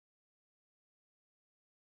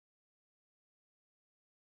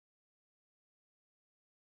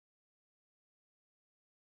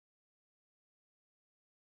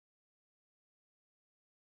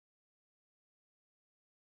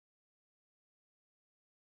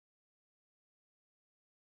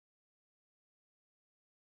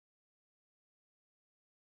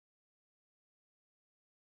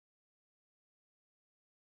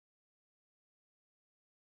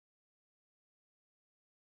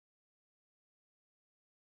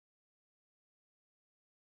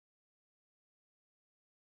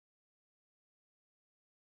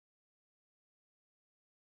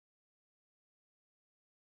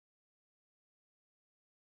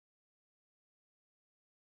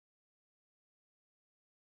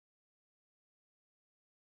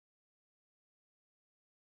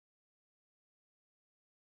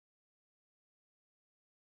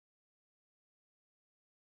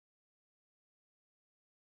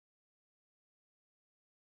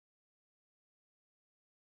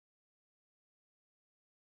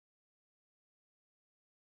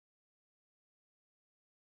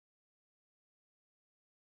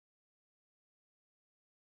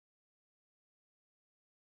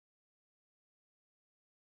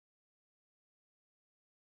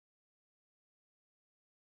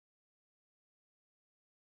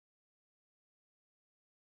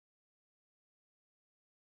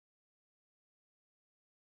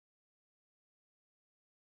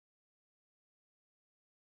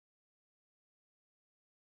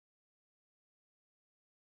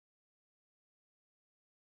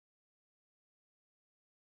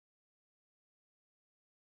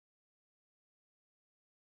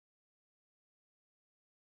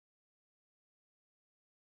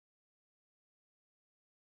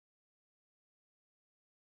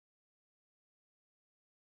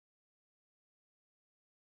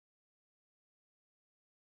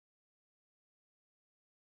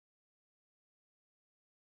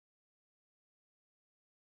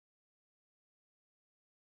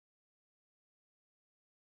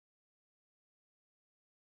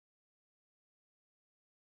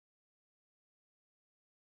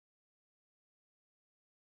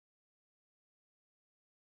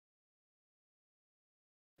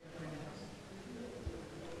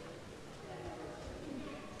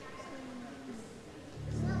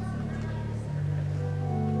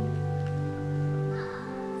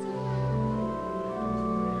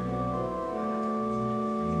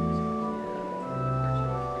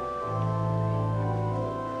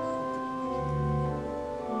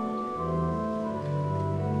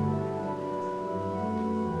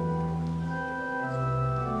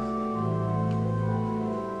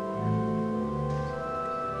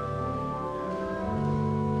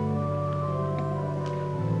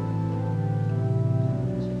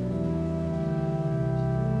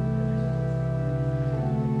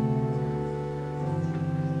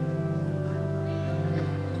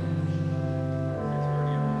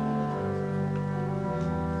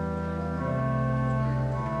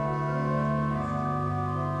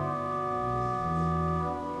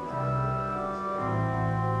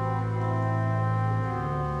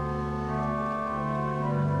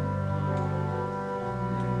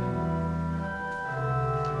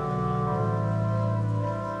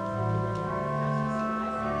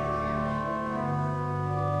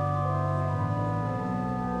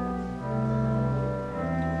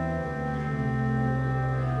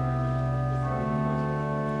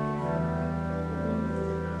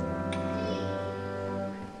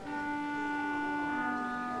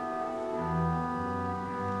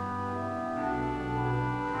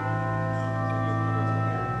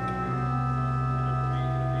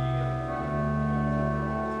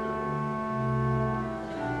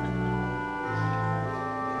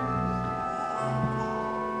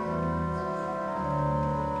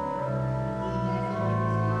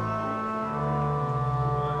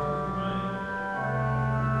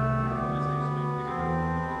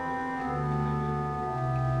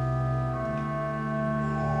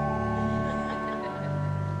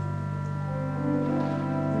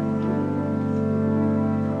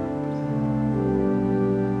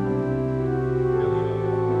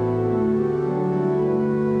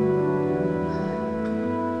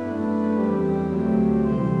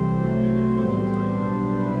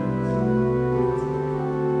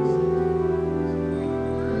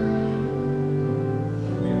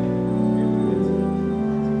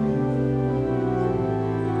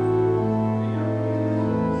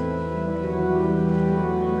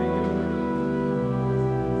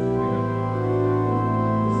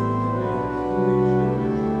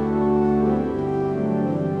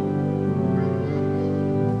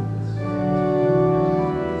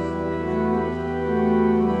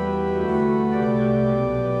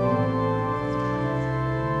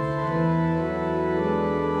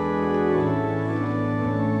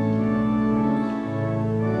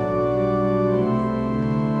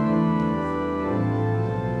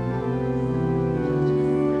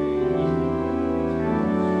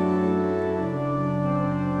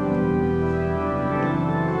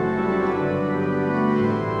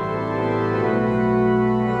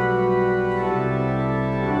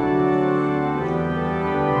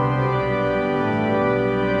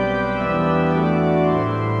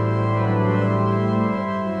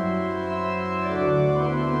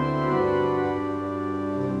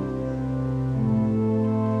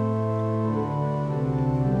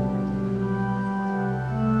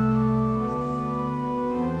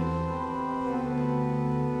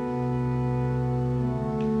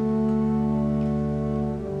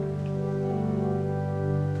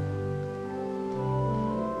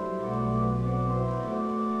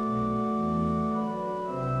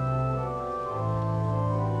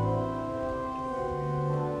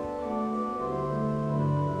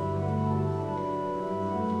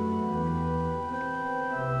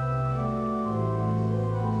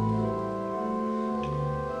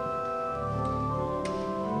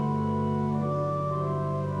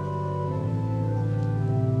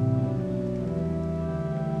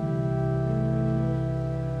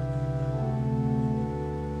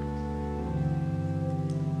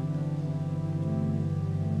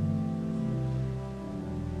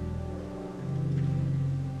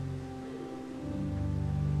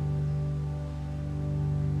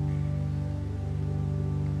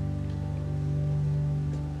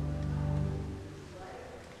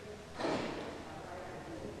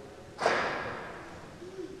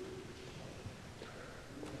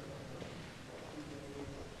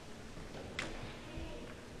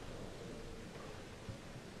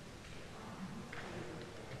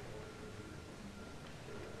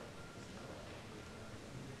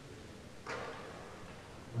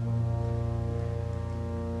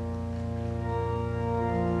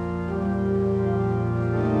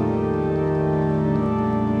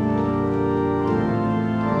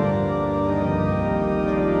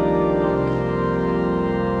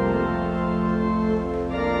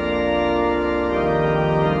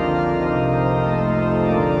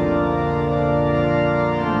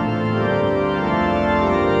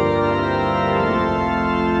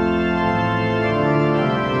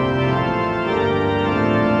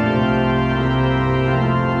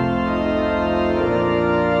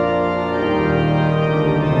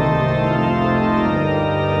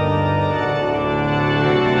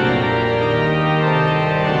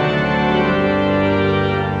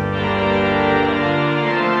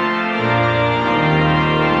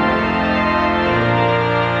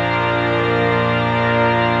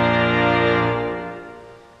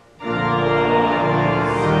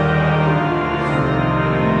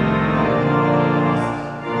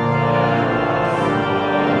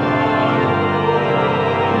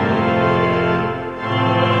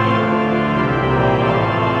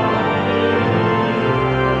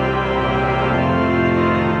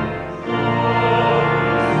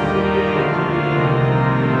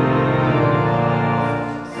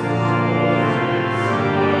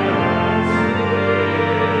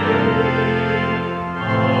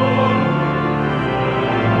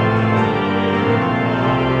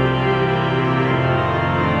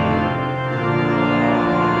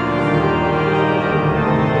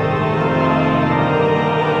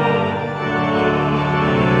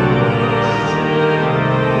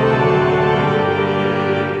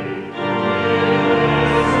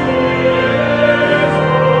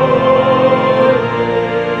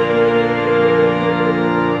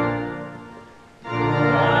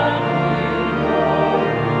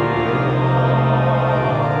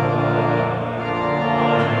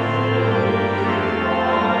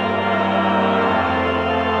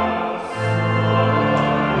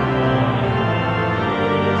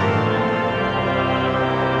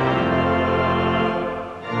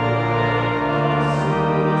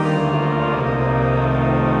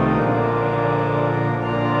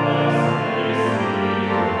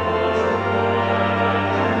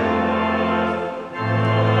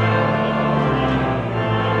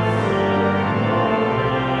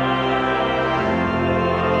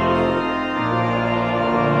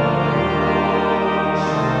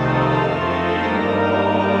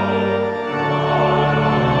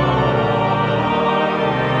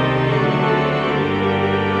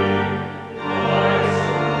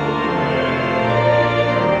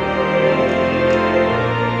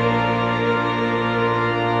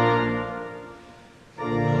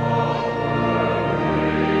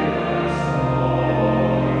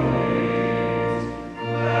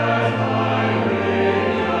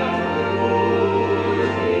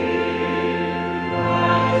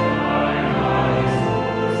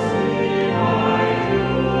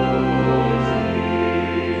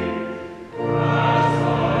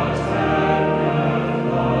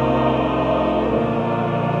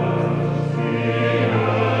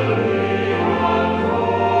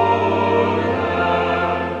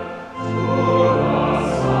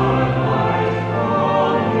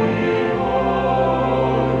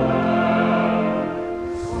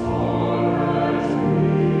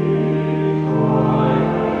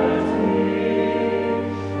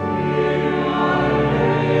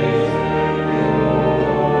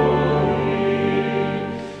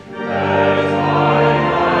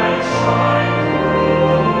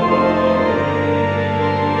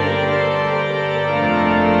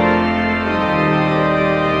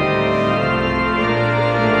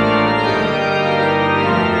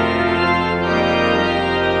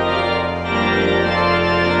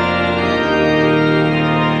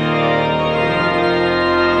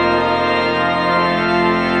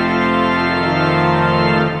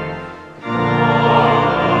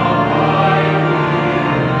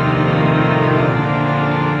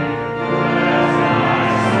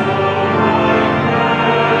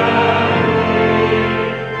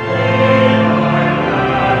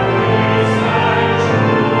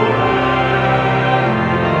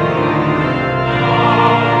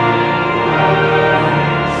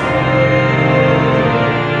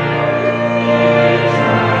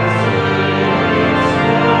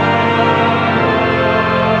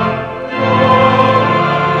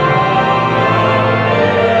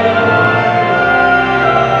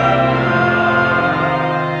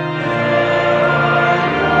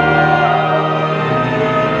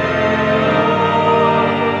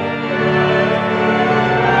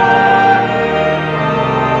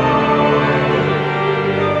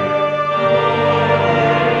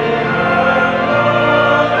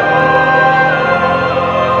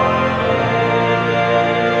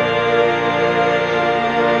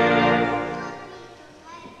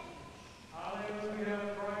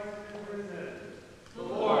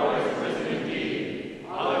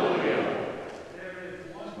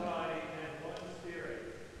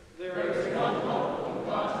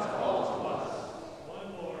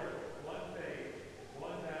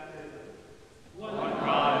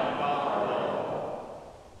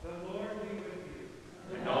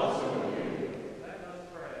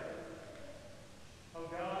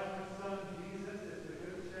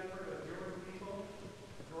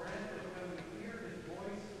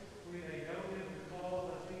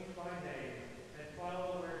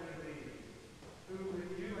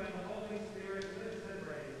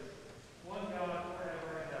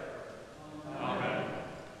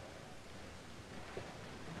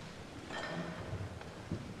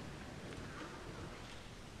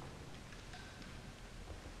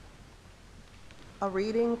A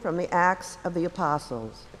reading from the Acts of the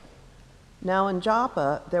Apostles. Now in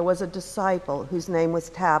Joppa there was a disciple whose name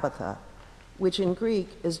was Tabitha, which in Greek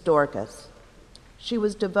is Dorcas. She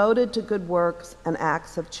was devoted to good works and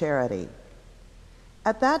acts of charity.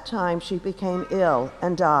 At that time she became ill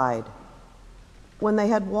and died. When they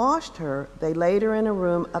had washed her, they laid her in a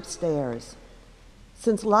room upstairs.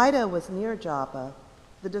 Since Lydda was near Joppa,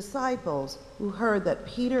 the disciples, who heard that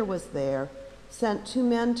Peter was there, sent 2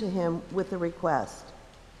 men to him with the request,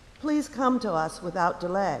 "Please come to us without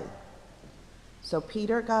delay." So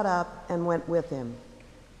Peter got up and went with him.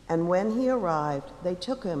 And when he arrived, they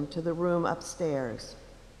took him to the room upstairs.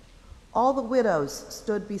 All the widows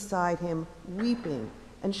stood beside him, weeping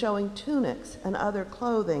and showing tunics and other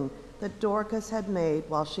clothing that Dorcas had made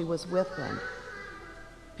while she was with them.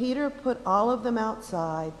 Peter put all of them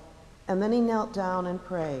outside, and then he knelt down and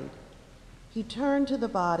prayed. He turned to the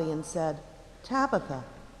body and said, "Tabitha,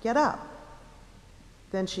 get up."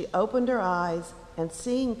 Then she opened her eyes, and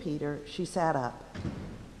seeing Peter, she sat up.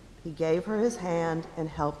 He gave her his hand and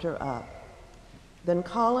helped her up. Then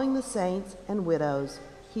calling the saints and widows,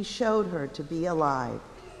 he showed her to be alive.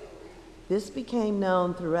 This became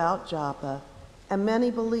known throughout Joppa, and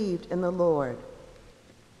many believed in the Lord.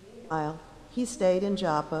 Meanwhile, he stayed in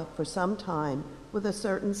Joppa for some time with a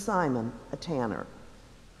certain Simon, a tanner.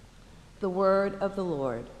 The word of the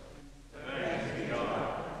Lord.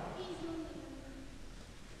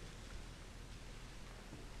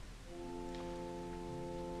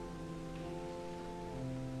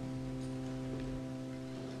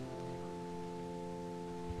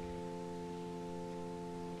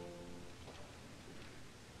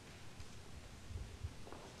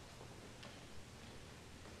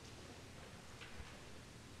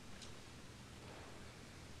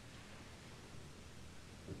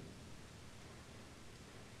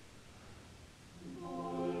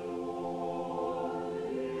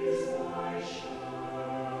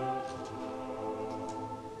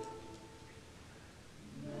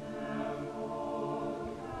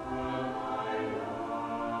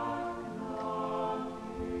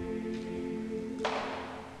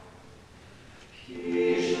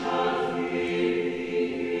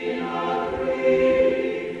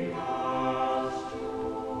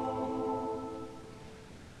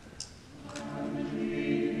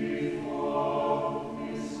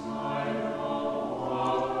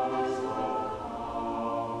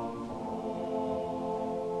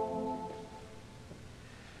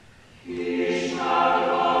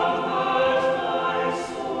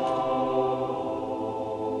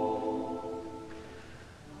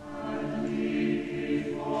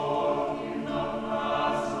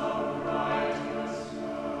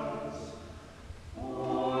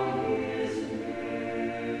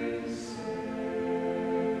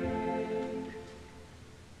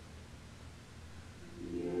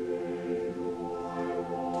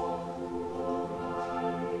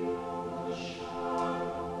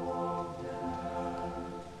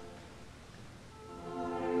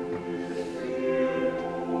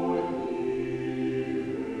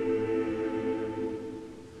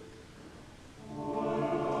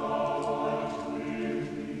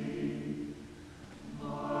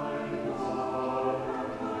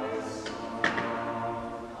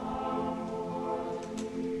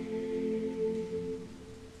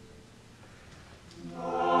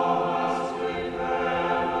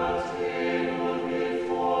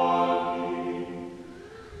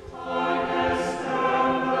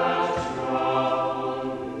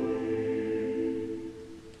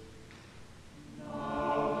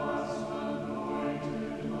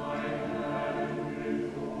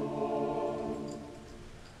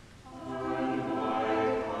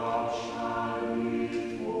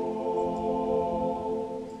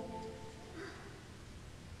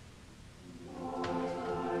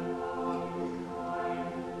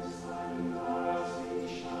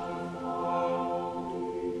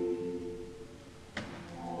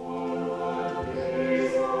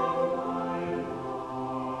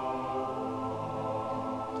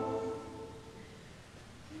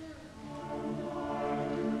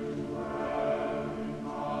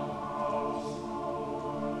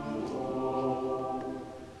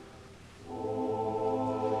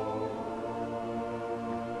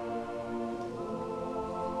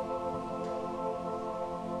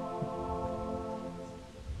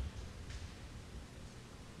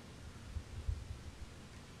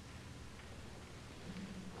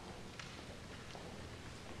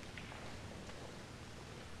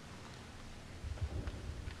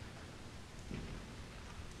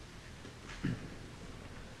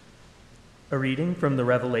 A reading from the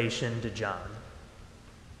Revelation to John.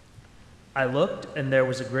 I looked, and there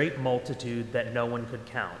was a great multitude that no one could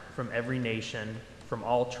count, from every nation, from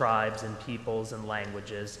all tribes and peoples and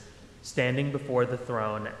languages, standing before the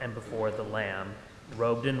throne and before the Lamb,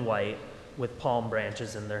 robed in white, with palm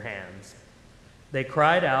branches in their hands. They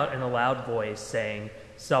cried out in a loud voice, saying,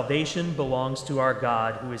 "Salvation belongs to our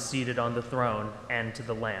God who is seated on the throne and to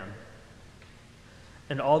the Lamb."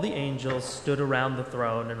 And all the angels stood around the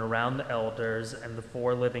throne and around the elders and the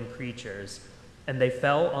 4 living creatures, and they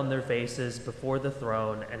fell on their faces before the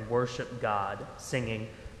throne and worshiped God, singing,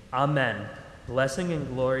 "Amen. Blessing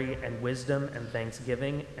and glory and wisdom and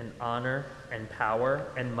thanksgiving and honor and power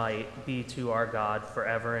and might be to our God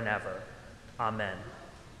forever and ever. Amen."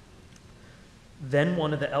 Then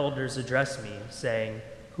one of the elders addressed me, saying,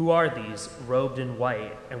 "Who are these robed in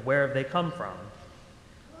white, and where have they come from?"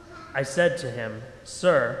 I said to him,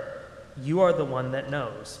 "Sir, you are the one that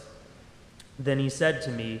knows." Then he said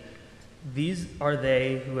to me, "These are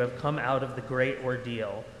they who have come out of the great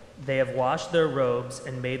ordeal. They have washed their robes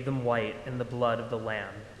and made them white in the blood of the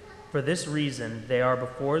Lamb. For this reason they are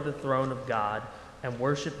before the throne of God and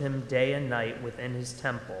worship him day and night within his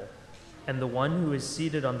temple. And the one who is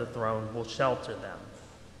seated on the throne will shelter them.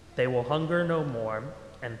 They will hunger no more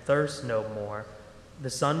and thirst no more.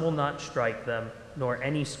 The sun will not strike them, nor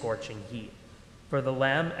any scorching heat. For the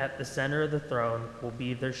Lamb at the center of the throne will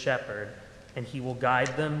be their shepherd, and he will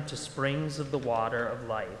guide them to springs of the water of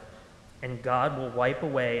life, and God will wipe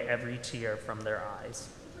away every tear from their eyes."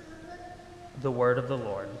 The word of the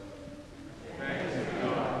Lord. Thanks be to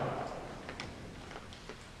God.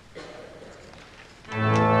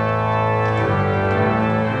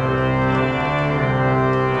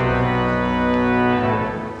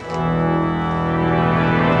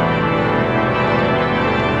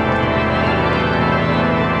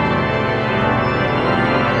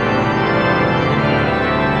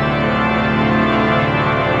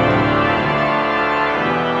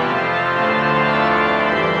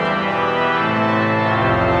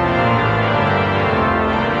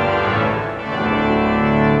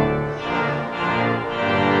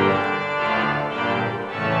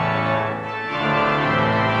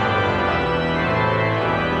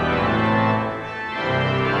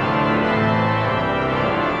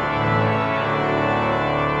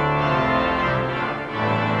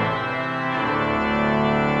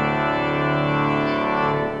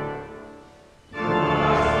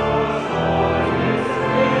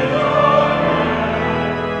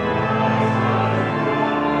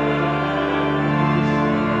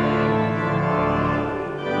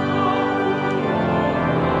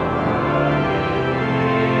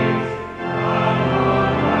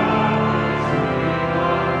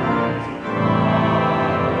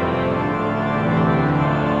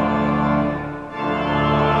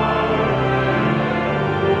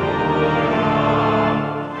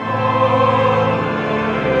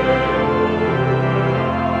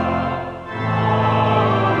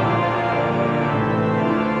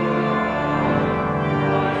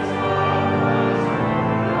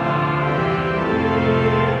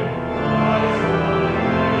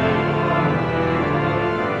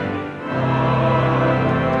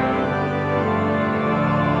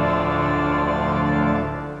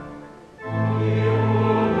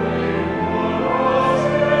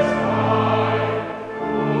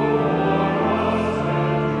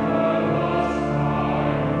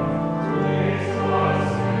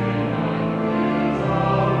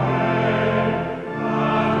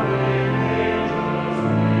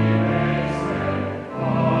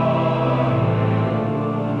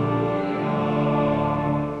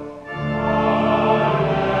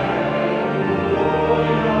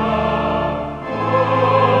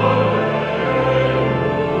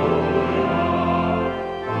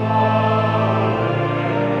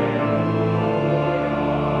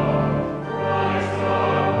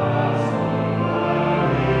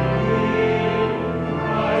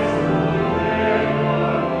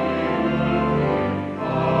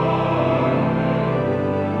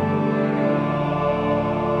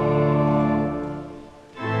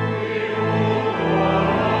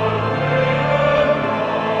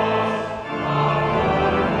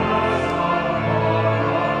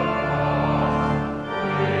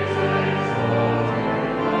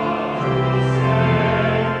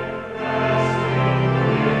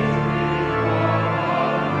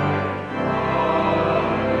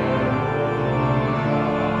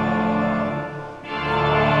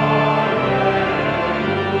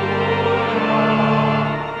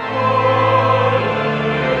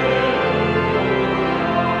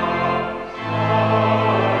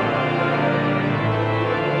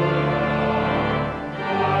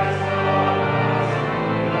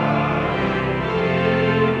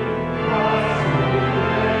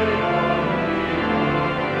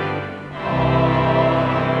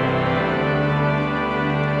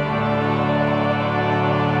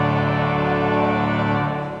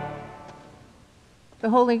 The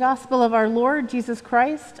Holy Gospel of our Lord Jesus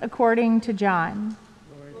Christ according to John.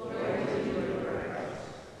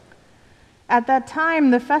 At that time,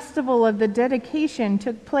 the festival of the dedication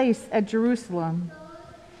took place at Jerusalem.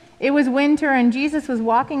 It was winter, and Jesus was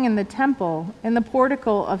walking in the temple in the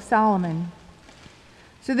portico of Solomon.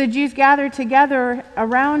 So the Jews gathered together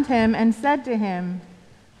around him and said to him,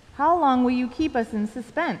 "How long will you keep us in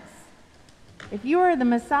suspense? If you are the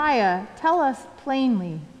Messiah, tell us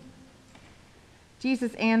plainly."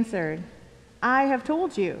 Jesus answered, "I have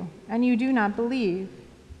told you, and you do not believe.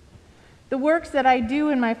 The works that I do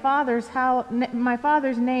in my Father's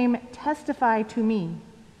name testify to me,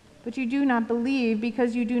 but you do not believe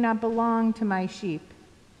because you do not belong to my sheep.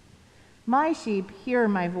 My sheep hear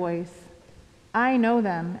my voice. I know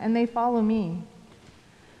them, and they follow me.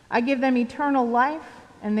 I give them eternal life,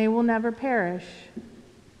 and they will never perish.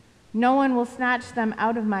 No one will snatch them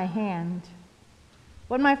out of my hand.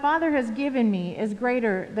 What my Father has given me is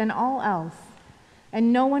greater than all else,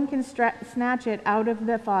 and no one can snatch it out of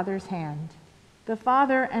the Father's hand. The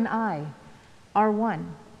Father and I are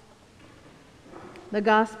one." The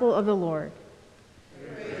Gospel of the Lord.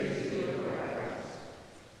 Praise to you, Christ.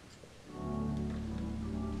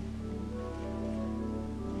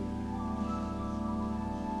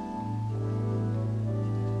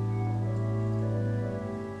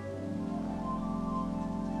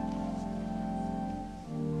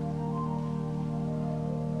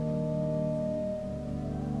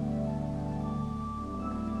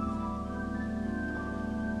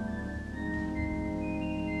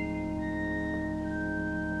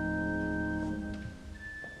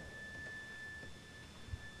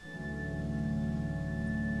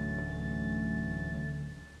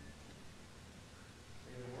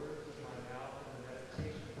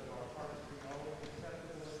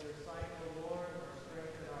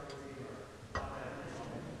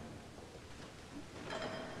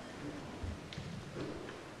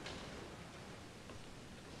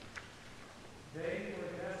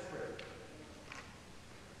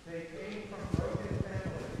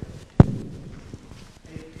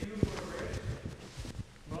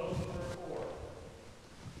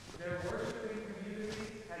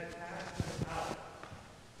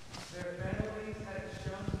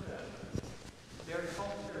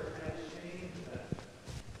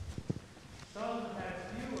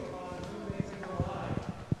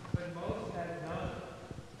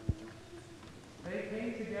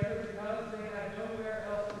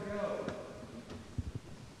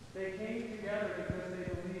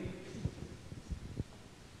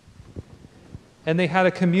 And they had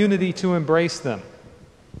a community to embrace them.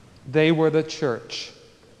 They were the church.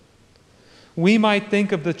 We might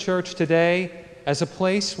think of the church today as a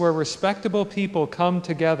place where respectable people come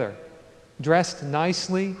together, dressed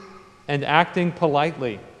nicely and acting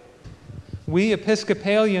politely. We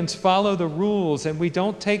Episcopalians follow the rules, and we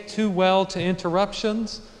don't take too well to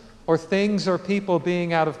interruptions or things or people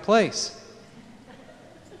being out of place.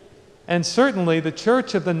 And certainly the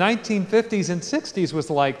church of the 1950s and 60s was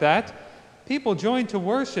like that. People joined to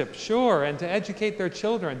worship, sure, and to educate their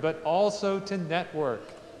children, but also to network.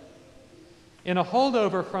 In a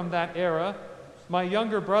holdover from that era, my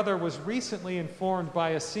younger brother was recently informed by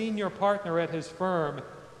a senior partner at his firm,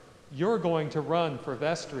 "You're going to run for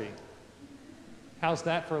vestry." How's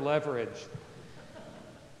that for leverage?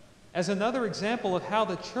 As another example of how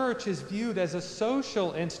the church is viewed as a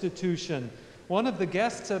social institution, one of the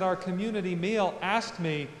guests at our community meal asked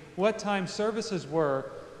me what time services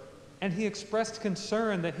were, and he expressed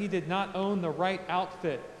concern that he did not own the right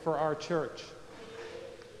outfit for our church.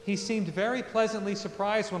 He seemed very pleasantly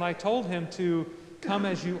surprised when I told him to come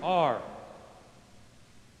as you are.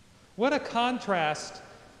 What a contrast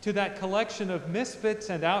to that collection of misfits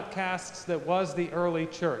and outcasts that was the early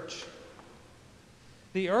church.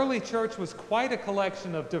 The early church was quite a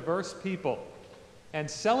collection of diverse people, and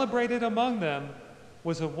celebrated among them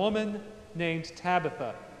was a woman named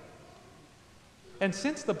Tabitha. And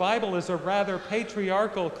since the Bible is a rather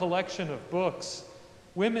patriarchal collection of books,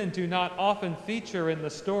 women do not often feature in the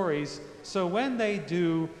stories, so when they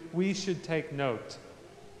do, we should take note.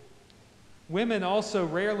 Women also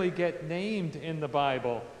rarely get named in the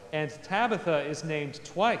Bible, and Tabitha is named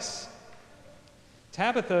twice.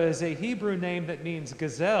 Tabitha is a Hebrew name that means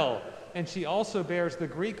gazelle, and she also bears the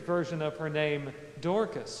Greek version of her name,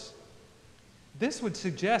 Dorcas. This would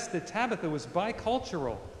suggest that Tabitha was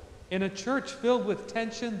bicultural. In a church filled with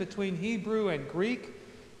tension between Hebrew and Greek,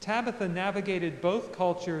 Tabitha navigated both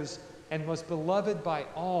cultures and was beloved by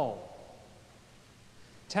all.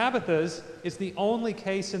 Tabitha's is the only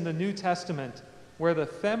case in the New Testament where the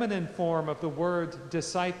feminine form of the word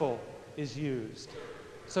disciple is used.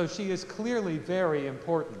 so she is clearly very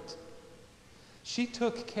important. She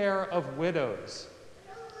took care of widows,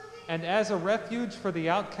 and as a refuge for the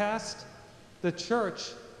outcast, the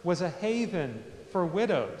church was a haven for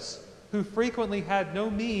widows who frequently had no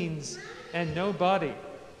means and no body,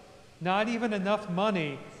 not even enough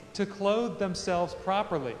money to clothe themselves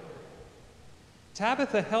properly.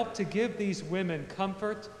 Tabitha helped to give these women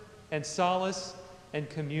comfort and solace and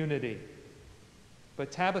community.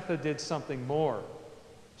 But Tabitha did something more.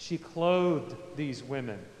 She clothed these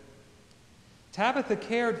women. Tabitha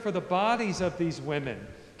cared for the bodies of these women,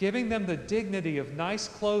 giving them the dignity of nice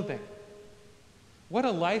clothing. What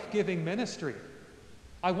a life-giving ministry.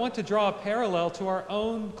 I want to draw a parallel to our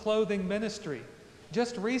own clothing ministry.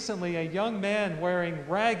 Just recently, a young man wearing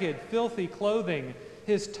ragged, filthy clothing,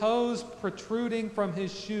 his toes protruding from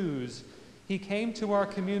his shoes, he came to our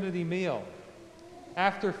community meal.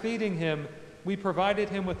 After feeding him, we provided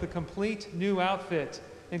him with a complete new outfit,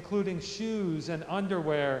 including shoes and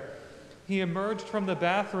underwear. He emerged from the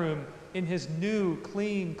bathroom in his new,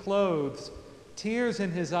 clean clothes, tears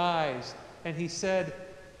in his eyes, and he said,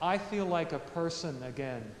 "I feel like a person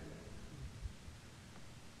again."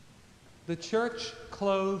 The church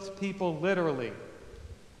clothes people literally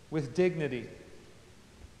with dignity.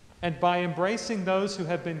 And by embracing those who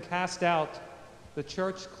have been cast out, the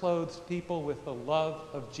church clothes people with the love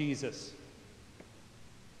of Jesus.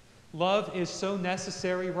 Love is so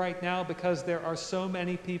necessary right now because there are so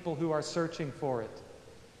many people who are searching for it.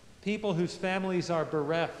 People whose families are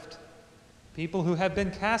bereft. People who have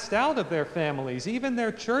been cast out of their families, even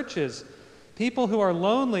their churches. People who are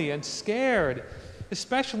lonely and scared,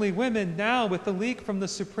 especially women now with the leak from the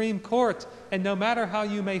Supreme Court. And no matter how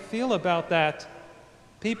you may feel about that,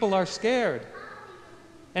 people are scared.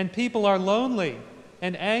 And people are lonely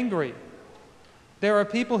and angry. There are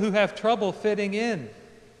people who have trouble fitting in.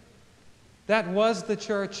 That was the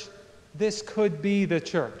church. This could be the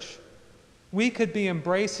church. We could be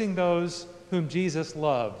embracing those whom Jesus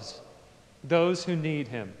loves, those who need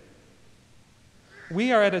him.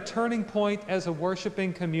 We are at a turning point as a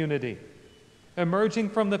worshiping community, emerging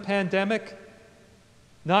from the pandemic,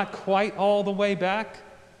 not quite all the way back.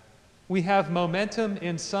 We have momentum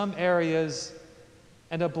in some areas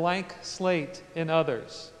and a blank slate in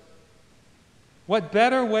others. What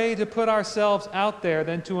better way to put ourselves out there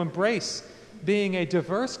than to embrace being a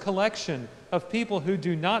diverse collection of people who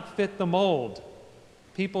do not fit the mold,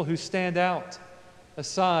 people who stand out,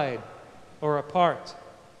 aside, or apart.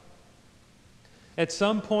 At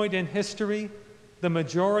some point in history, the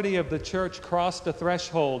majority of the church crossed a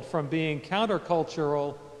threshold from being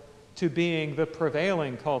countercultural to being the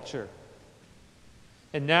prevailing culture.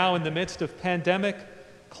 And now, in the midst of pandemic,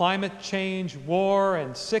 climate change, war,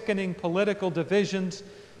 and sickening political divisions,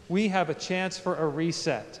 we have a chance for a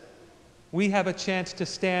reset. We have a chance to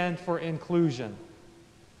stand for inclusion.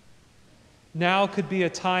 Now could be a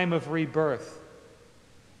time of rebirth.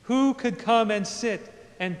 Who could come and sit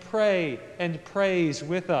and pray and praise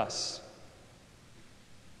with us?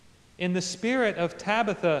 In the spirit of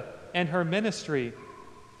Tabitha and her ministry,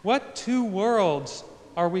 what two worlds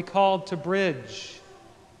are we called to bridge?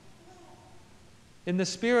 In the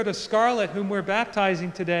spirit of Scarlett, whom we're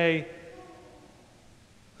baptizing today,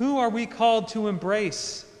 who are we called to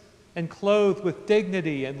embrace and clothe with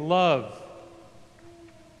dignity and love?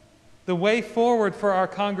 The way forward for our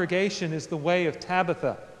congregation is the way of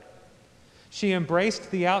Tabitha. She embraced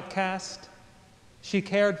the outcast. She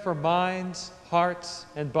cared for minds, hearts,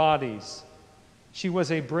 and bodies. She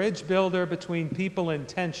was a bridge builder between people in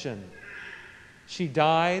tension. She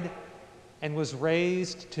died and was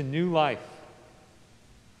raised to new life.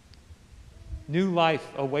 New life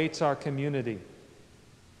awaits our community.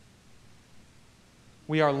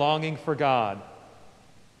 We are longing for God.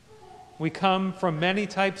 We come from many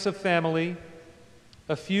types of family.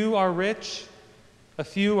 A few are rich, a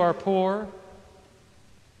few are poor.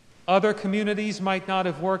 Other communities might not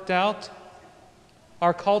have worked out.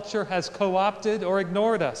 Our culture has co-opted or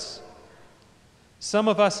ignored us. Some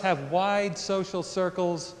of us have wide social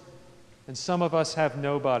circles, and some of us have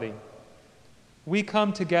nobody. We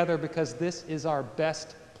come together because this is our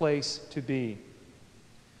best place to be.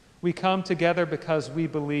 We come together because we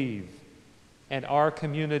believe, and our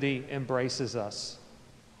community embraces us.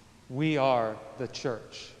 We are the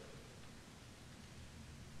church.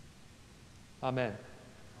 Amen.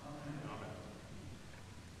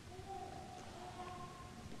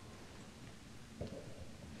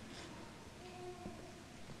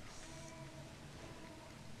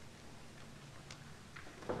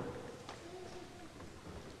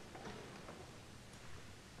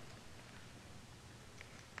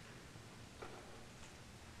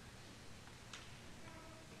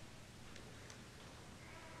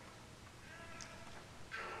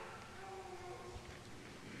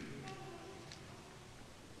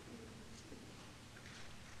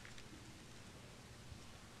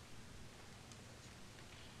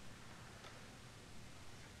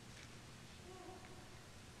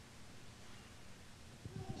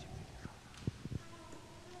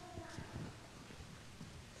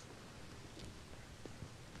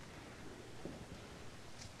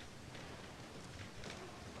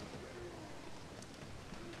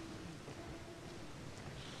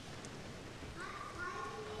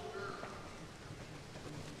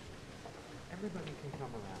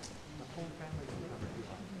 come around. The whole family can come if you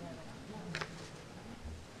want.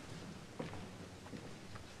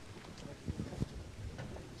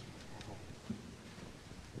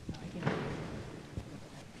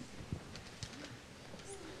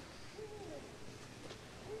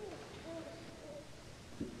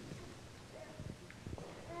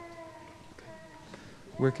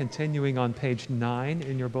 We're continuing on page 9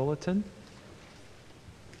 in your bulletin.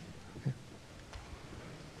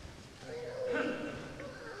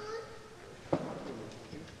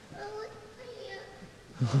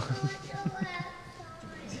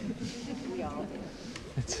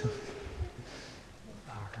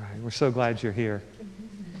 All right, we're so glad you're here.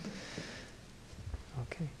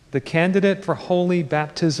 Okay. The candidate for holy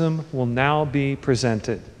baptism will now be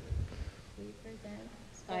presented. We present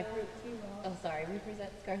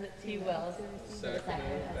Scarlett T. Wells for the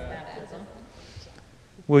sacrament of baptism.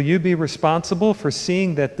 Will you be responsible for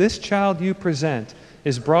seeing that this child you present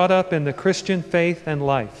is brought up in the Christian faith and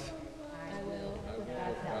life? I will, with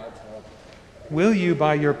God's help. Will you,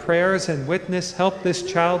 by your prayers and witness, help this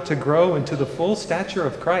child to grow into the full stature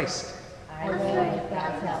of Christ? I will, with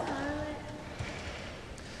God's help.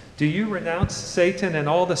 Do you renounce Satan and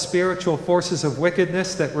all the spiritual forces of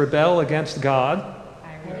wickedness that rebel against God?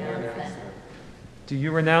 I renounce them. Do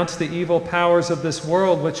you renounce the evil powers of this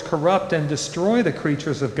world which corrupt and destroy the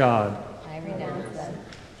creatures of God? I renounce them.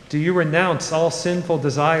 Do you renounce all sinful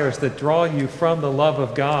desires that draw you from the love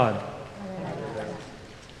of God?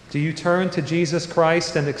 Do you turn to Jesus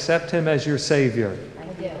Christ and accept Him as your Savior? I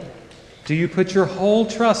do. Do you put your whole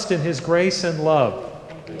trust in His grace and love?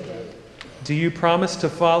 I do. Do you promise to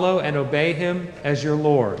follow and obey Him as your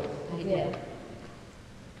Lord? I do.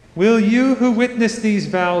 Will you who witness these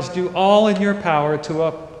vows do all in your power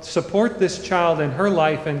to support this child in her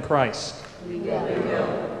life in Christ? We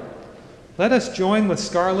will. Let us join with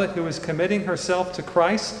Scarlett, who is committing herself to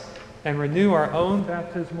Christ, and renew our own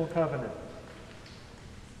baptismal covenant.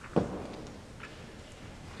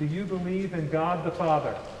 Do you believe in God the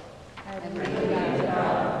Father? I believe in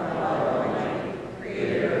God, Father Almighty,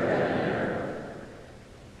 Creator of heaven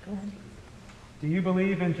and earth. Do you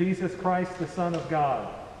believe in Jesus Christ, the Son of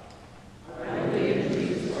God? I believe in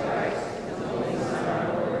Jesus Christ, His only Son, our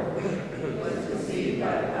Lord, who was conceived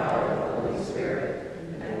by the power of the Holy Spirit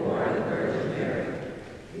and born of the Virgin Mary.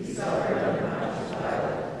 He suffered under Pontius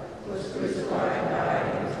Pilate, was crucified, and died,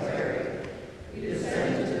 and was buried. He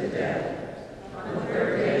descended to the dead. On the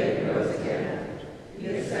third day He rose again. He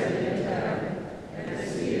ascended into heaven and is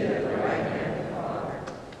seated at the right hand of the Father.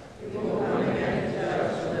 He will come again to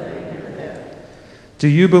judge the living and the dead. Do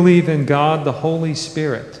you believe in God the Holy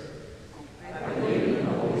Spirit?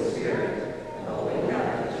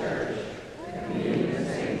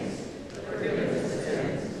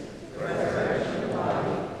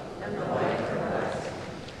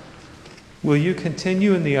 Will you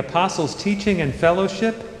continue in the apostles' teaching and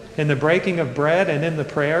fellowship, in the breaking of bread and in the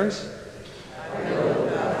prayers?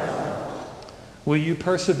 Will you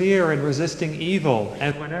persevere in resisting evil,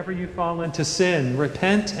 and whenever you fall into sin,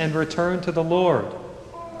 repent and return to the Lord?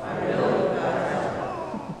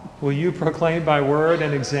 Will you proclaim by word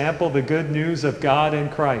and example the good news of God in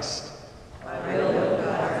Christ?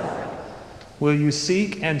 Will you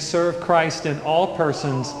seek and serve Christ in all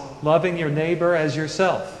persons, loving your neighbor as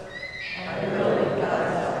yourself?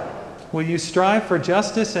 Will you strive for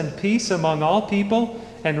justice and peace among all people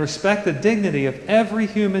and respect the dignity of every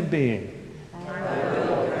human being?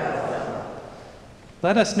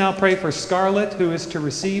 Let us now pray for Scarlett, who is to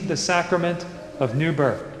receive the sacrament of new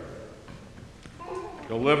birth.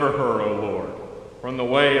 Deliver her, O Lord, from the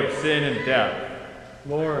way of sin and death.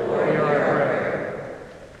 Lord, hear our prayer.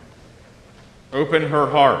 Open her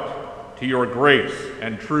heart to your grace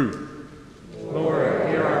and truth. Lord,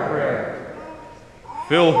 hear our prayer.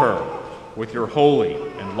 Fill her with your holy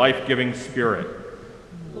and life-giving Spirit.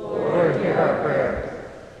 Lord, hear our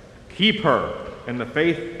prayer. Keep her in the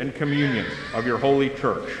faith and communion of your holy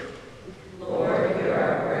church. Lord, hear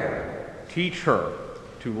our prayer. Teach her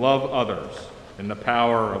to love others in the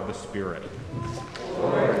power of the Spirit.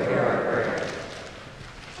 Lord, hear our prayer.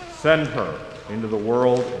 Send her into the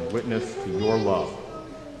world and witness to your love.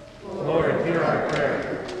 Lord, hear our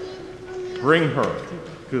prayer. Bring her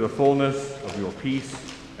to the fullness of your peace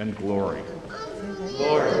and glory.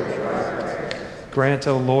 Lord, hear our prayer. Grant,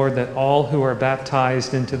 O Lord, that all who are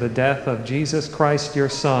baptized into the death of Jesus Christ, your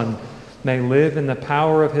Son, may live in the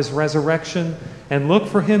power of his resurrection and look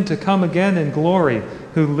for him to come again in glory,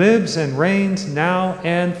 who lives and reigns now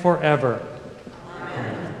and forever.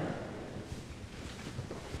 Amen.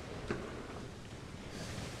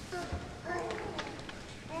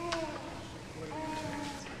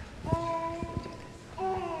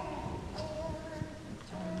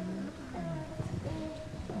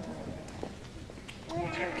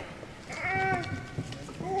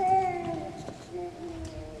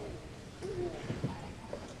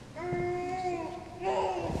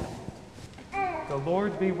 The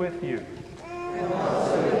Lord be with you. And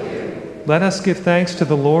also with you. Let us give thanks to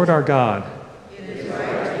the Lord our God. It is right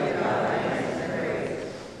to give God thanks and praise.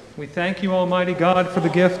 We thank you, Almighty God, for the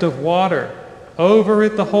gift of water. Over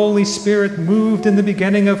it the Holy Spirit moved in the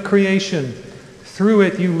beginning of creation. Through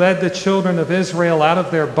it you led the children of Israel out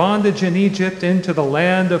of their bondage in Egypt into the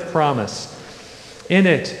land of promise. In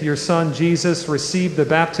it your Son Jesus received the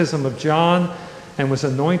baptism of John and was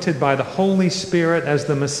anointed by the Holy Spirit as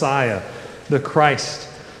the Messiah, the Christ,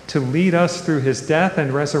 to lead us through his death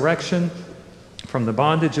and resurrection from the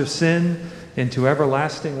bondage of sin into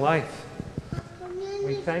everlasting life.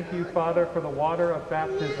 We thank you, Father, for the water of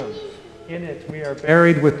baptism. In it we are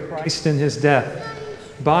buried with Christ in his death.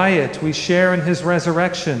 By it we share in his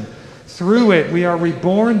resurrection. Through it we are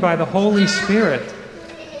reborn by the Holy Spirit.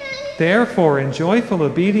 Therefore, in joyful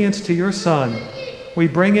obedience to your Son, we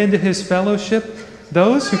bring into his fellowship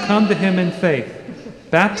those who come to him in faith,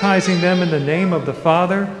 baptizing them in the name of the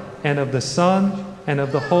Father, and of the Son, and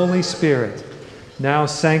of the Holy Spirit. Now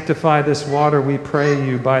sanctify this water, we pray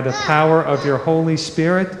you, by the power of your Holy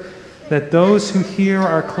Spirit, that those who hear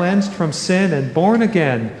are cleansed from sin and born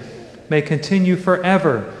again may continue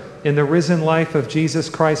forever in the risen life of Jesus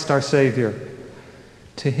Christ our Savior.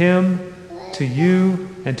 To him, to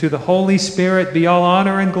you, and to the Holy Spirit be all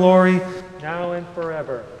honor and glory, now and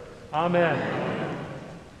forever. Amen.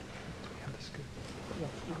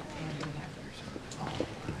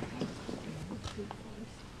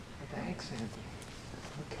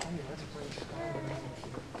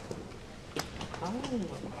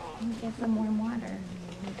 Get some warm water.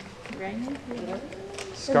 Right?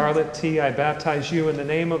 Scarlet T, I baptize you in the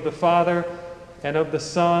name of the Father, and of the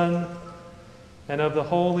Son, and of the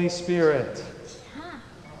Holy Spirit.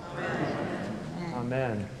 Amen.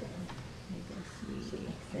 Amen.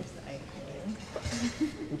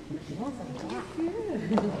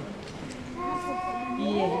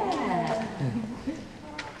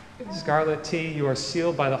 Scarlet T, you are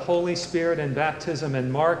sealed by the Holy Spirit in baptism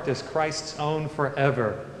and marked as Christ's own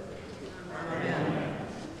forever. Amen.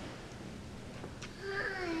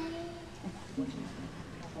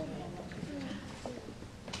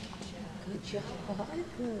 Good job.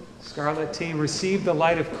 Scarlet T, receive the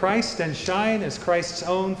light of Christ and shine as Christ's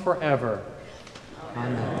own forever.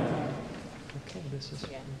 Amen. Okay, this is...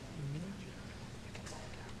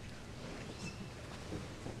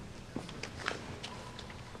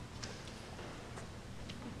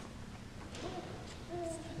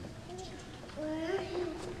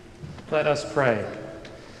 Let us pray.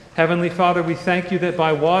 Heavenly Father, we thank you that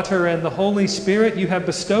by water and the Holy Spirit you have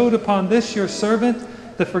bestowed upon this your servant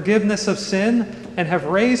the forgiveness of sin and have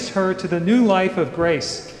raised her to the new life of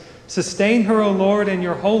grace. Sustain her, O Lord, in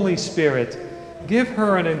your Holy Spirit. Give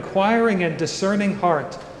her an inquiring and discerning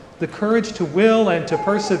heart, the courage to will and to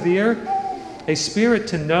persevere, a spirit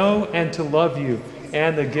to know and to love you,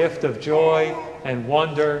 and the gift of joy and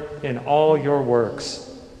wonder in all your works.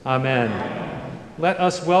 Amen. Let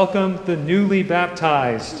us welcome the newly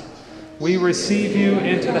baptized. We receive you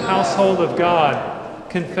into the household of God,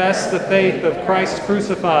 confess the faith of Christ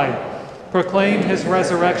crucified, proclaim his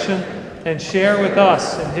resurrection, and share with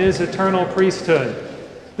us in his eternal priesthood.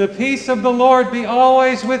 The peace of the Lord be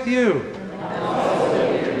always with you.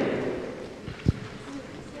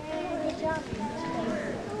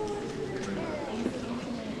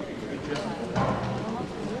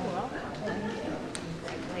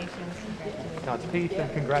 God's peace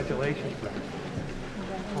and congratulations.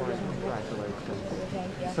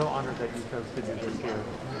 Congratulations. So honored that you chose to do this here.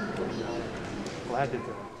 Glad to do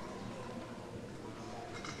it.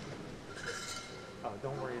 Oh,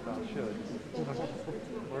 don't worry about should.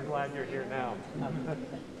 We're glad you're here now.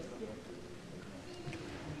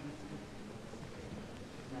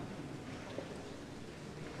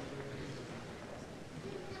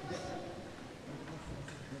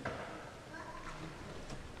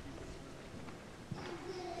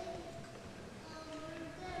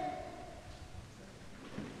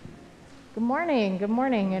 Good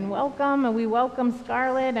morning, and welcome. And we welcome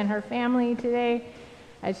Scarlett and her family today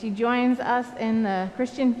as she joins us in the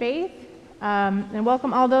Christian faith. And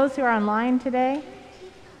welcome all those who are online today.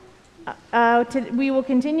 We will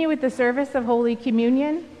continue with the service of Holy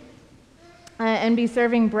Communion and be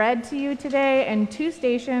serving bread to you today. And 2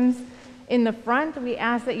 stations in the front, we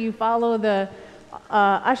ask that you follow the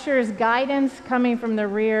usher's guidance coming from the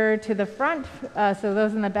rear to the front. So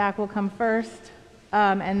those in the back will come first.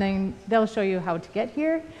 And then they'll show you how to get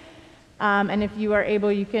here. And if you are able,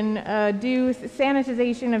 you can do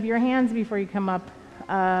sanitization of your hands before you come up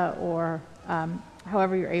or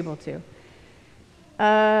however you're able to.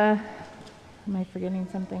 Am I forgetting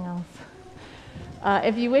something else?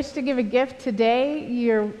 If you wish to give a gift today,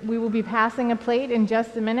 we will be passing a plate in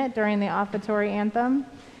just a minute during the offertory anthem.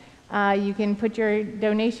 You can put your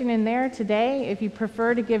donation in there today. If you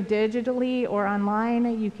prefer to give digitally or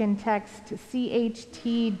online, you can text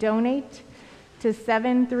CHT donate to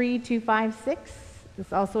 73256.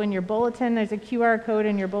 It's also in your bulletin. There's a QR code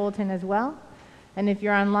in your bulletin as well. And if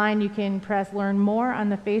you're online, you can press Learn More on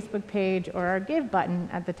the Facebook page or our Give button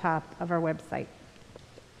at the top of our website.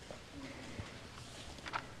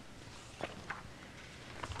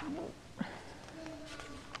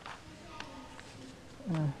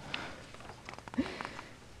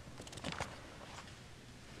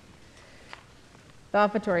 The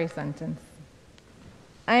offertory sentence.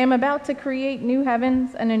 I am about to create new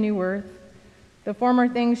heavens and a new earth. The former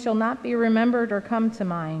things shall not be remembered or come to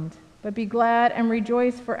mind, but be glad and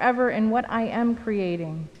rejoice forever in what I am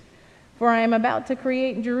creating. For I am about to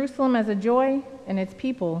create Jerusalem as a joy and its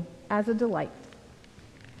people as a delight.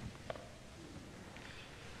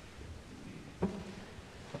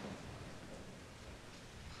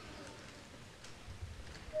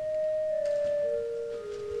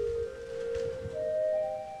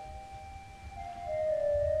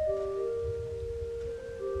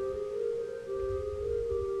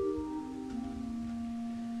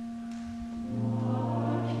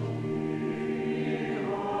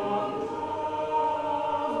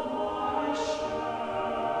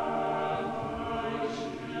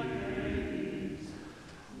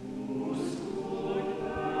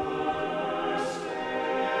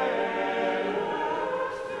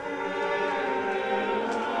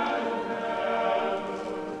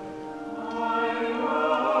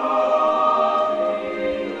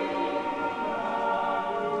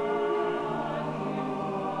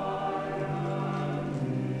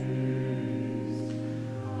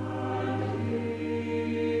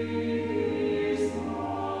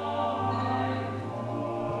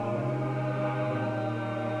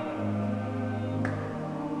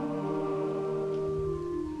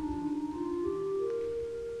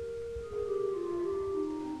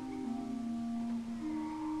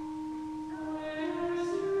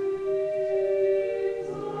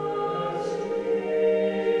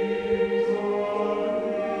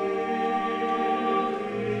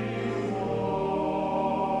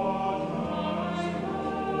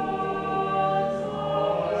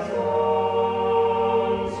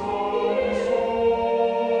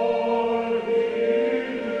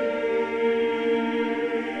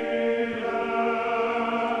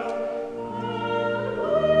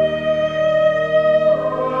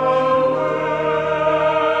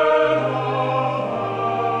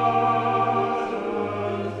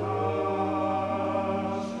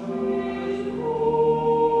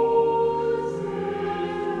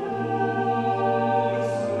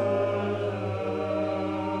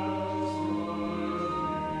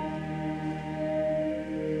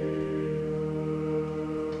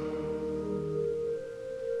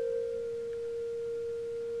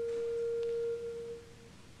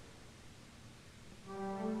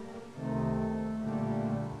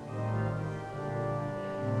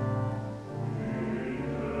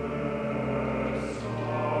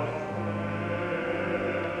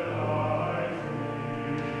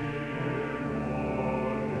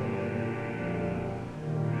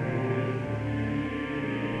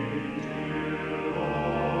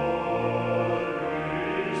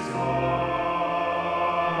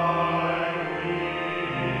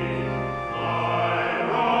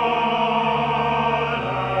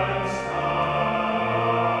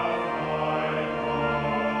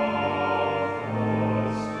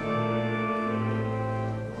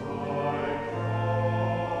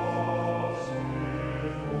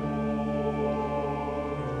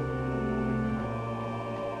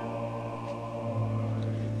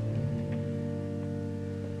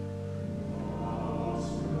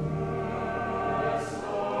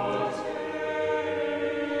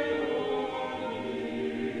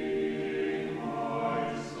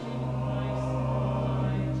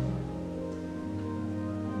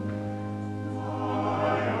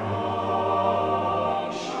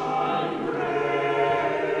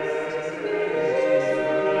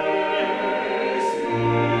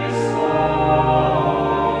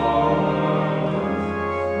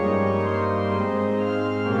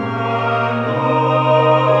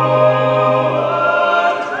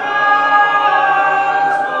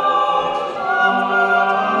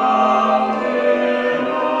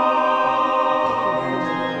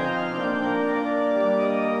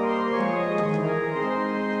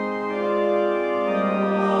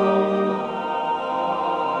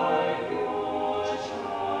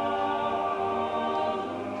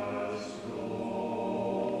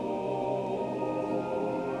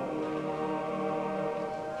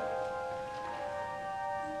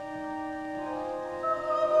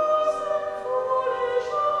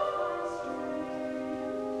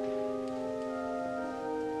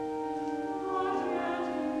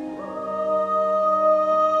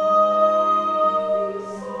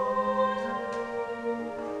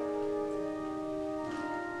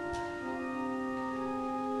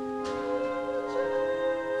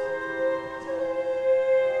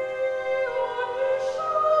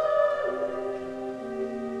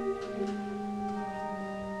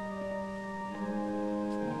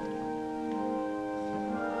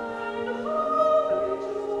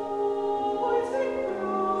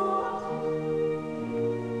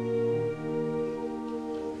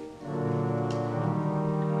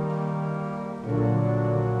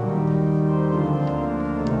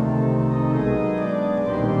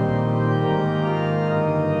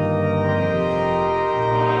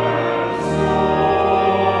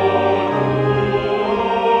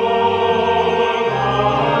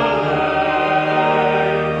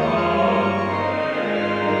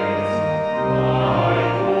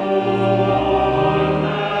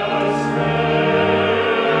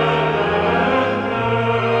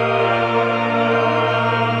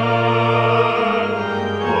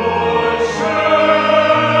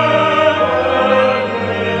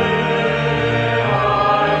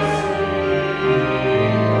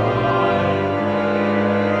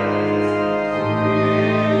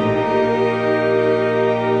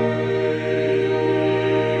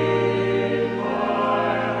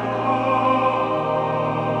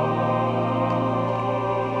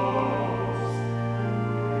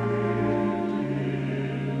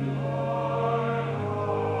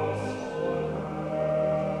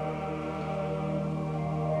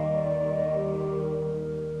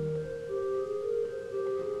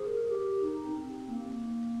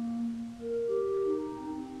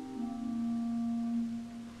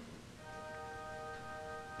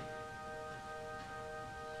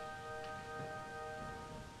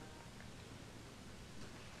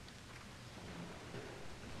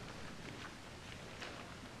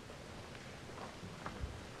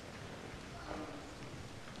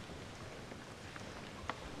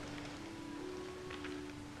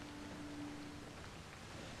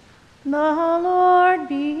 The Lord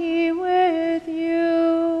be with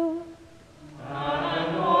you.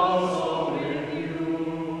 And also with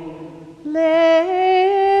you.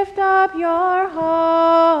 Lift up your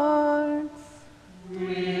hearts. We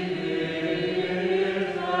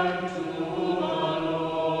lift them to the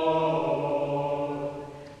Lord.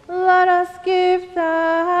 Let us give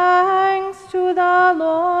thanks to the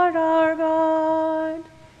Lord our God.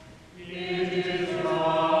 It is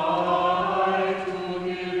right to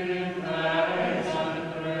give him thanks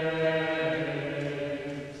and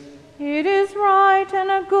praise. It is right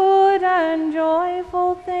and a good and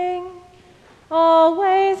joyful thing,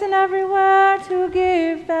 always and everywhere to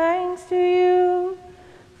give thanks to you,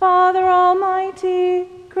 Father Almighty,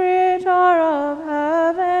 Creator of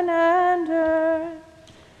heaven and earth.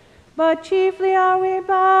 But chiefly are we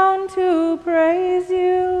bound to praise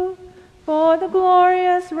you for the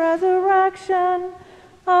glorious resurrection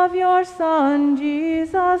of your Son,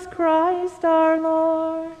 Jesus Christ our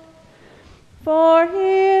Lord. For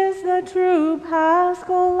he is the true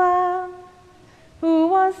Paschal Lamb, who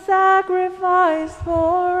was sacrificed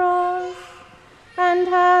for us, and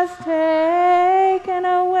has taken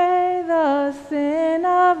away the sin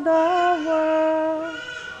of the world.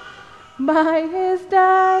 By his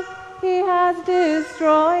death he has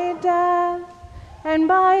destroyed death, and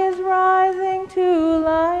by his rising to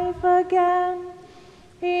life again,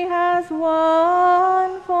 he has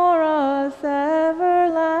won for us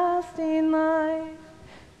everlasting life.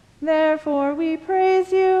 Therefore we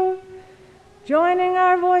praise you, joining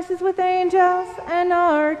our voices with angels and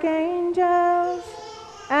archangels,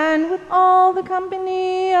 and with all the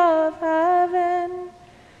company of heaven,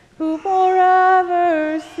 who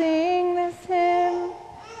forever sing this hymn,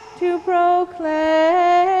 to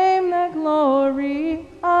proclaim the glory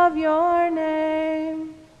of your name.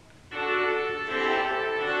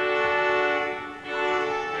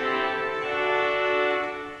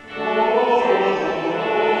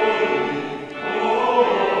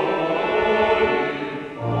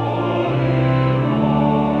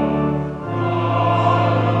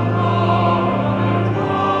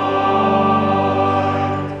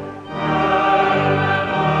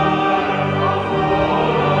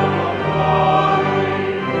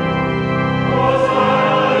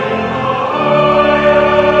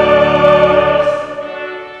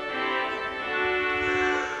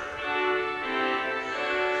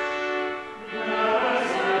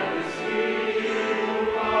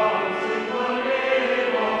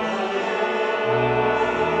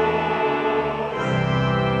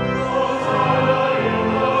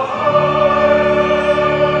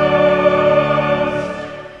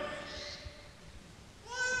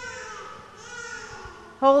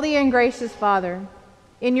 Holy and gracious Father,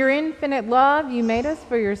 in your infinite love you made us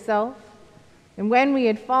for yourself, and when we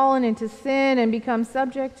had fallen into sin and become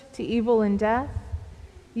subject to evil and death,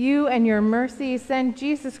 you and your mercy sent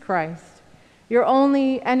Jesus Christ, your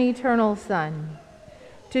only and eternal Son,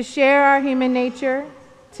 to share our human nature,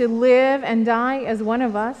 to live and die as one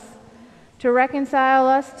of us, to reconcile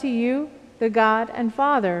us to you, the God and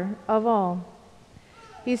Father of all.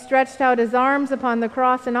 He stretched out his arms upon the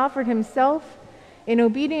cross and offered himself in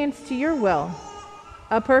obedience to your will,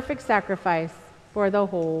 a perfect sacrifice for the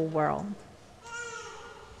whole world.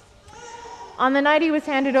 On the night he was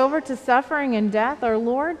handed over to suffering and death, our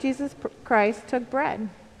Lord Jesus Christ took bread.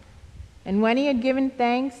 And when he had given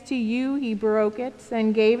thanks to you, he broke it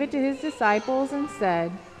and gave it to his disciples and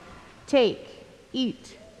said, "Take,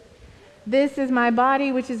 eat. This is my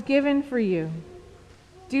body which is given for you.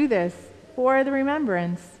 Do this for the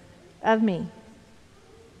remembrance of me."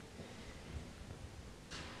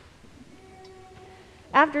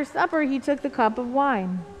 After supper, he took the cup of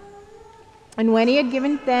wine. And when he had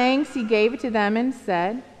given thanks, he gave it to them and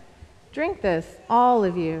said, "Drink this, all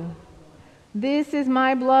of you. This is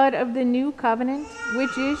my blood of the new covenant,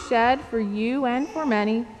 which is shed for you and for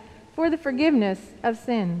many for the forgiveness of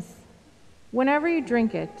sins. Whenever you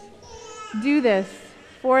drink it, do this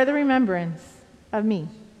for the remembrance of me."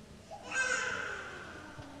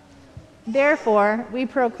 Therefore, we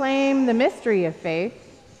proclaim the mystery of faith.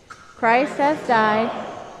 Christ has died,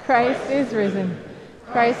 Christ is risen,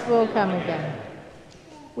 Christ will come again.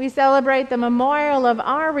 We celebrate the memorial of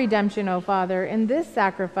our redemption, O Father, in this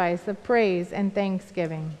sacrifice of praise and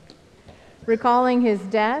thanksgiving. Recalling his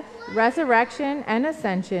death, resurrection, and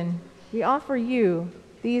ascension, we offer you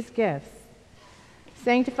these gifts.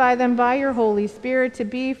 Sanctify them by your Holy Spirit to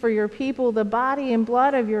be for your people the body and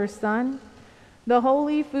blood of your Son, the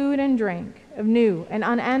holy food and drink of new and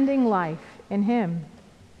unending life in him.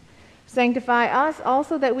 Sanctify us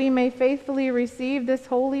also that we may faithfully receive this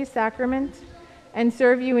holy sacrament and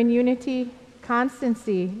serve you in unity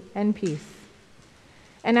constancy, and peace.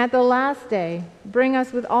 And at the last day, bring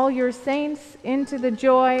us with all your saints into the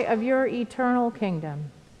joy of your eternal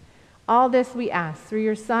kingdom. All this we ask through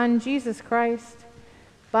your Son, Jesus Christ,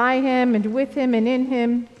 by him and with him and in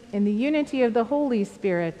him, in the unity of the Holy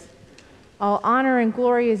Spirit. All honor and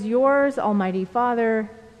glory is yours, Almighty Father,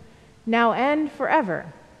 now and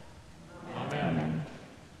forever. Amen.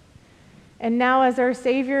 And now, as our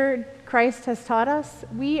Savior Christ has taught us,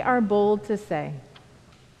 we are bold to say,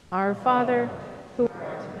 Our Father, who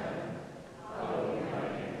art in heaven, hallowed be thy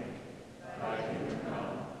name. Thy kingdom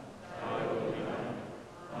come, thy will be done,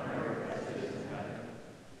 on earth as it is in heaven.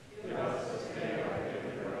 Give us this day our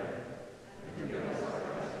daily bread, and forgive us our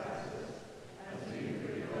trespasses, as we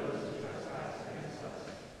forgive those who trespass against us.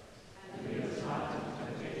 And lead us not into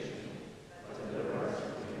temptation, but deliver us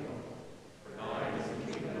from evil. For thine is the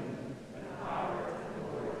kingdom, and the power, and the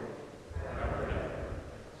glory, forever and ever.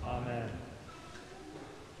 Amen.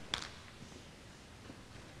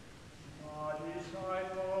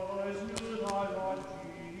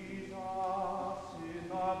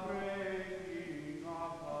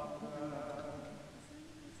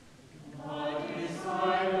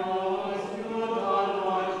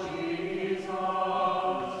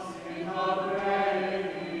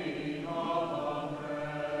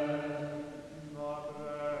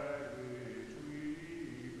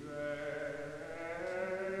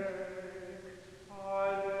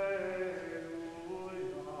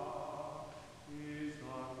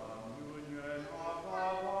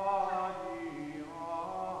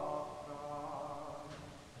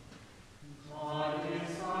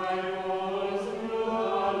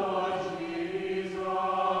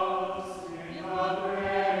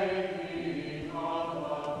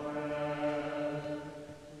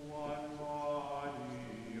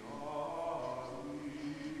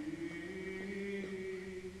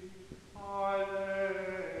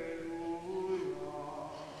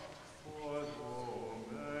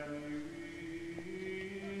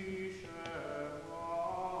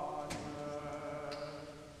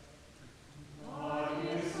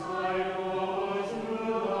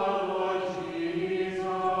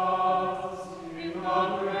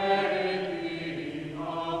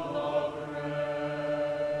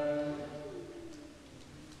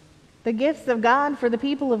 The gifts of God for the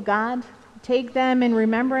people of God, take them in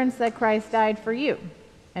remembrance that Christ died for you,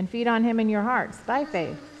 and feed on him in your hearts by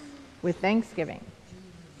faith with thanksgiving.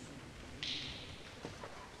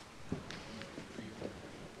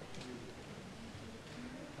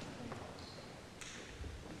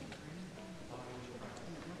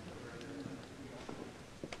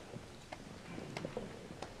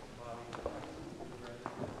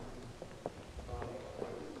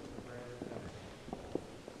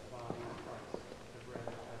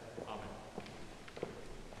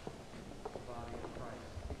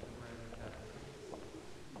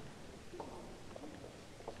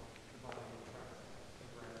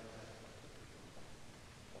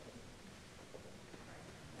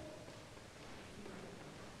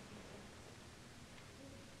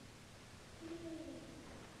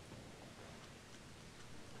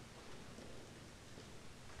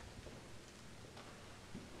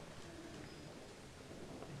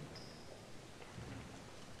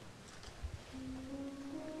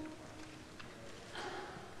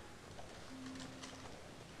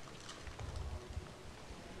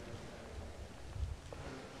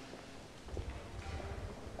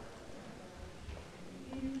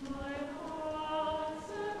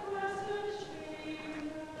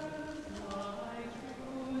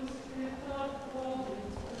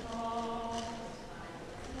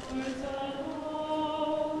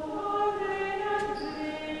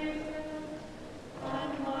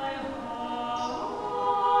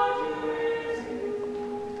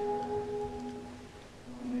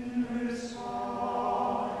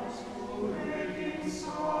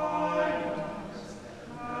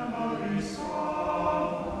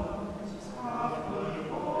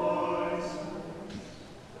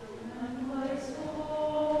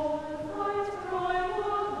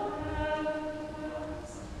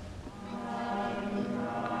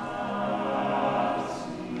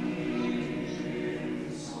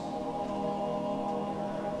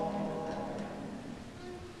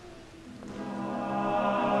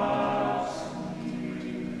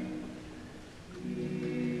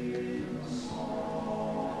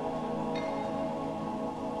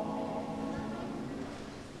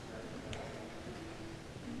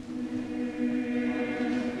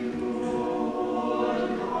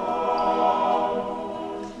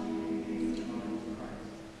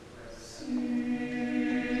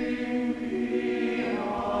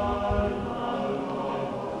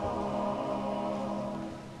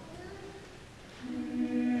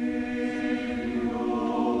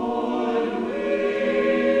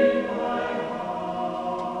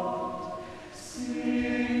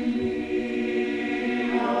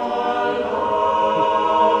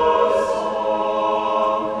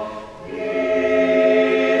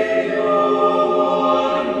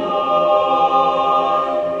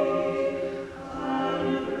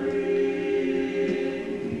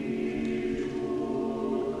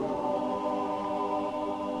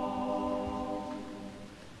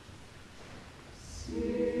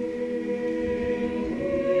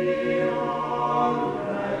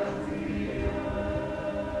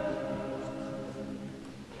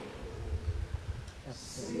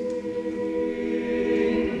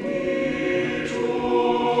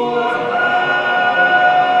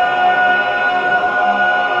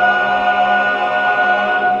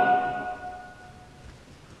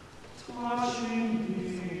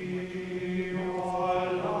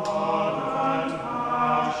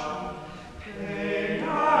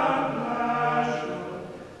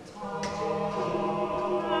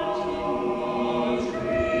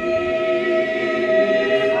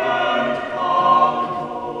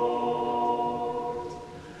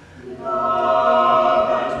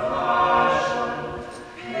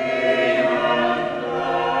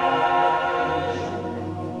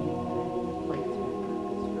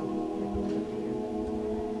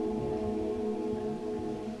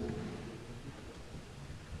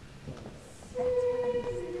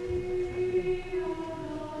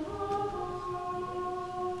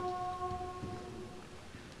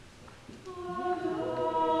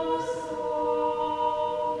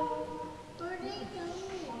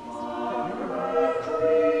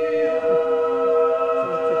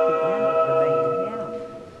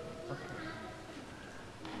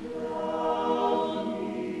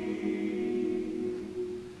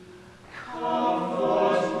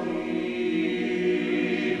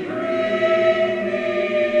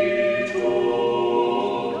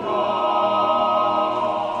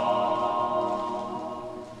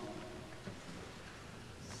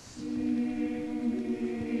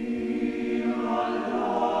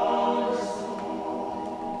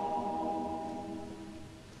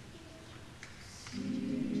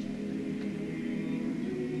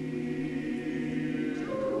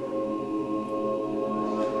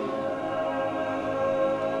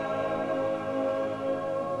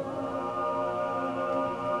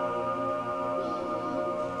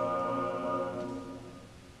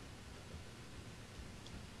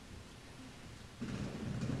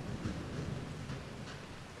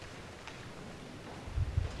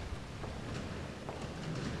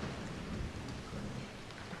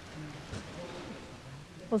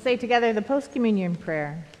 We'll say together the post-communion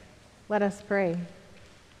prayer. Let us pray.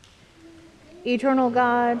 Eternal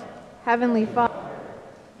God, Heavenly Father,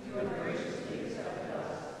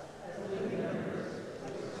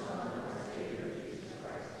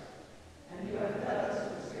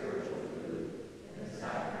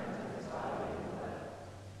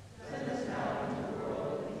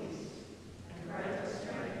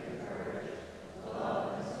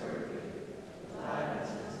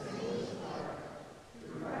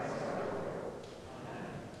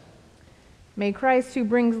 may Christ, who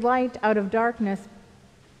brings light out of darkness,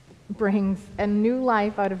 brings a new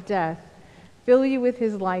life out of death, fill you with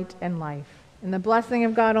his light and life. And the blessing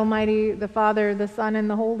of God Almighty, the Father, the Son, and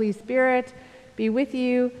the Holy Spirit be with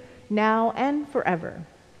you now and forever.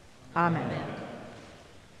 Amen.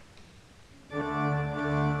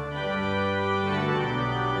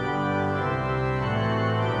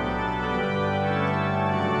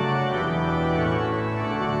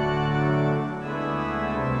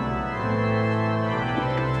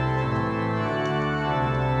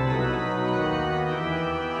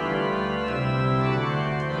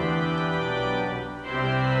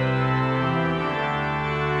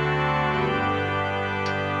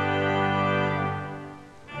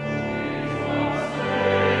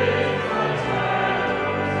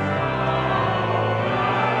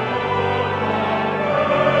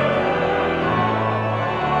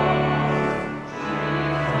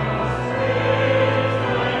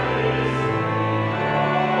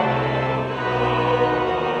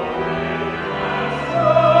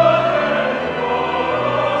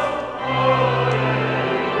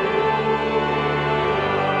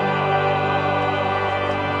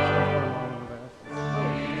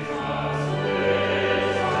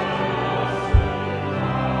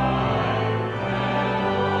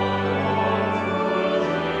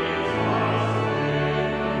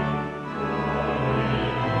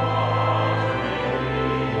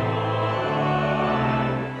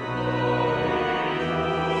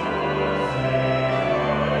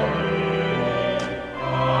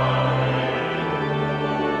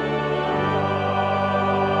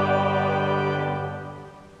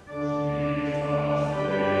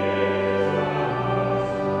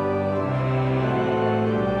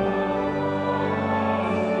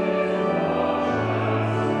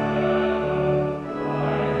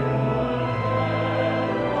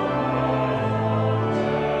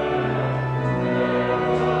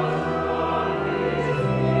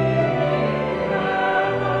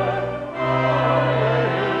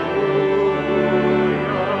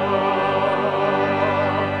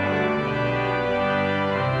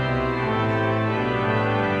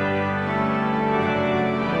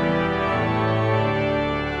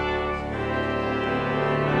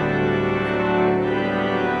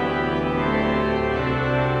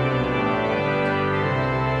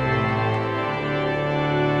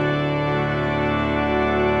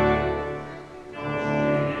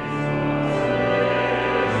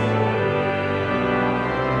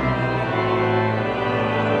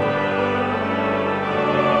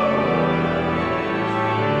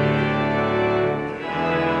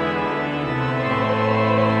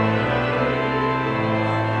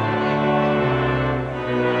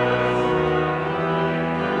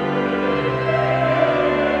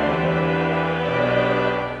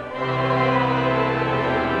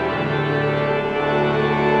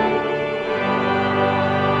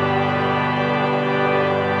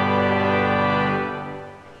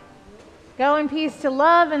 Go in peace to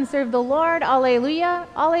love and serve the Lord. Alleluia.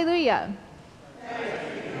 Alleluia.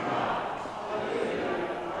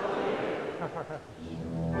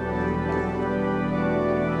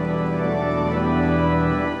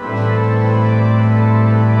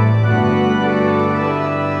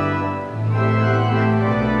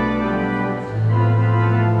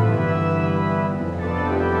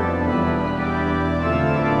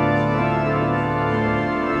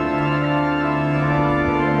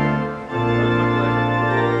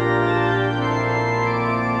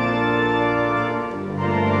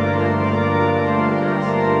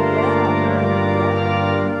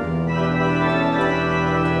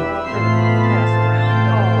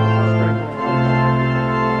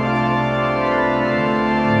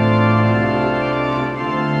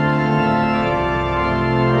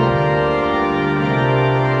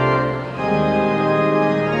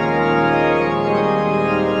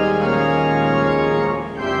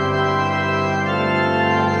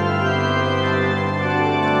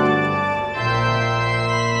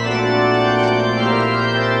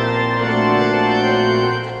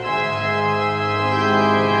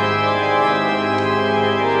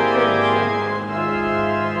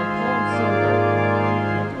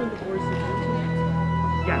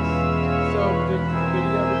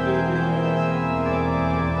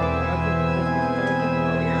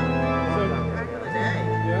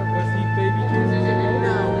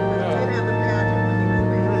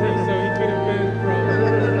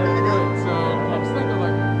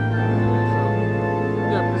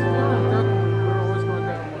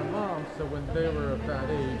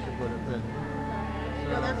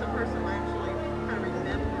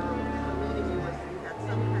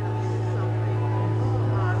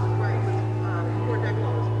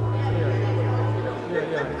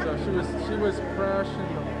 she was crashing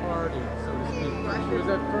the party, so to speak. She was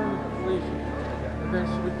at firm completion, and then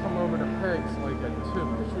she would come over to Peg's like at 2.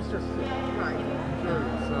 She was just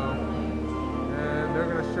curious, so. And they're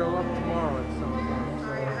going to show up tomorrow at some point. So.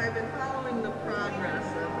 I've been following the progress.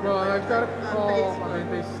 Well, I've got a call. I mean,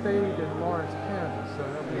 they stayed in Lawrence, Kansas, so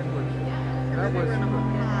that was that was.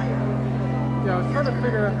 Yeah, I was trying to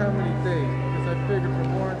figure out how many days because I figured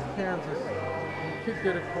from Lawrence, Kansas, you could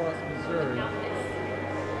get across Missouri.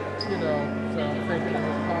 You know, so I'm thinking it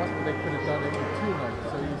was possible they could have done it in 2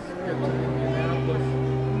 nights. So you get to Indianapolis,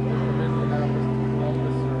 from Indianapolis to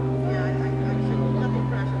Columbus, or Yeah, I got the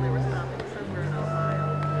impression they were stopping somewhere in Ohio.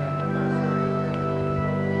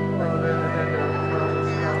 well, then they'll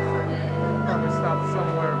probably stop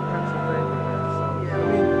somewhere in Pennsylvania. So I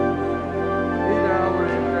mean, 8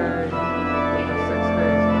 hours a day, 6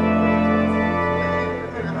 days.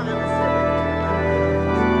 In a Honda Civic.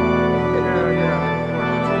 Yeah.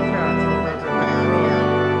 Two cats. So anyway.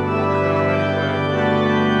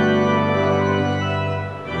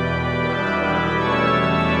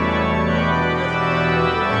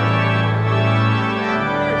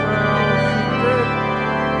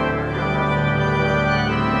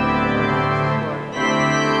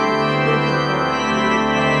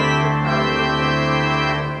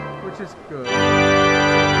 Which is good.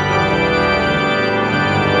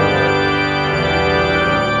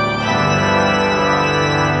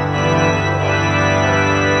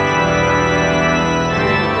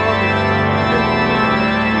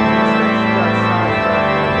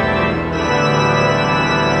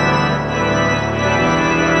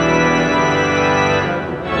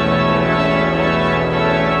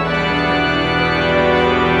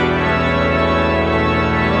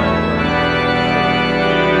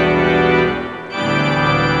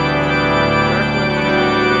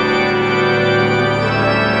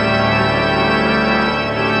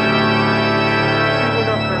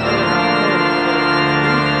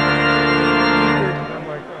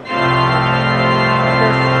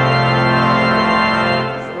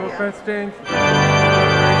 James.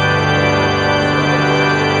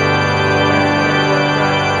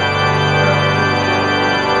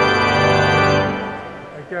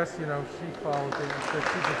 I guess, you know, she followed it. She's a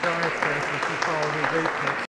Giants fan, so she followed his 8 picks.